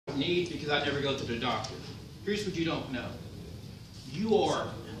Need because I never go to the doctor. Here's what you don't know. You are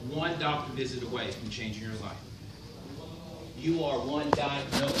one doctor visit away from changing your life. You are one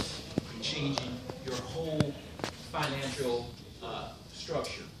diagnosis from changing your whole financial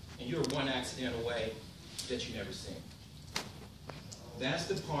structure. And you're one accident away that you never seen. That's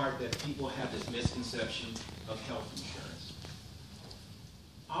the part that people have this misconception of health insurance.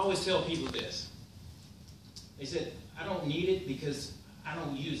 I always tell people this. They said, I don't need it because I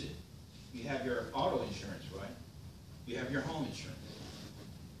don't use it. You have your auto insurance, right? You have your home insurance.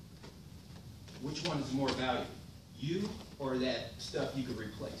 Which one is more valuable? You or that stuff you could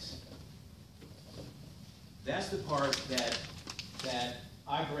replace? That's the part that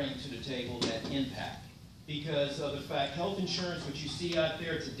I bring to the table, that impact. Because of the fact, health insurance, what you see out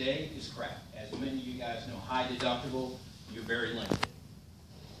there today is crap. As many of you guys know, high deductible, you're very limited.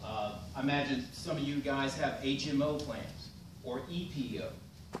 I imagine some of you guys have HMO plans or EPO.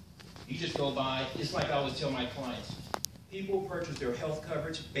 You just go by, it's like I always tell my clients, people purchase their health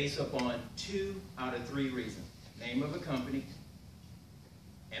coverage based upon 2 out of 3 reasons. Name of a company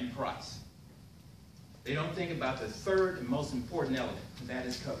and price. They don't think about the third and most important element, and that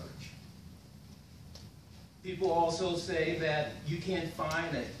is coverage. People also say that you can't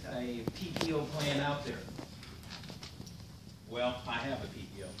find a PPO plan out there. Well, I have a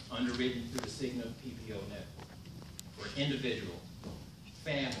PPO, underwritten through the Cigna PPO network for individual,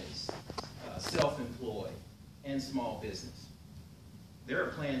 families, self-employed, and small business. There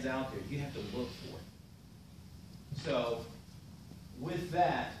are plans out there. You have to look for it. So, with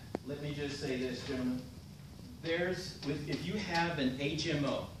that, let me just say this, gentlemen. If you have an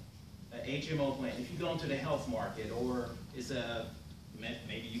HMO plan, if you go into the health market, or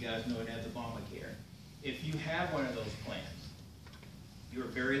maybe you guys know it as Obamacare, if you have one of those plans, you're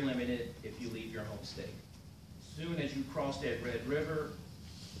very limited if you leave your home state. As soon as you cross that Red River,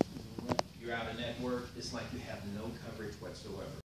 you're out of network. It's like you have no coverage whatsoever.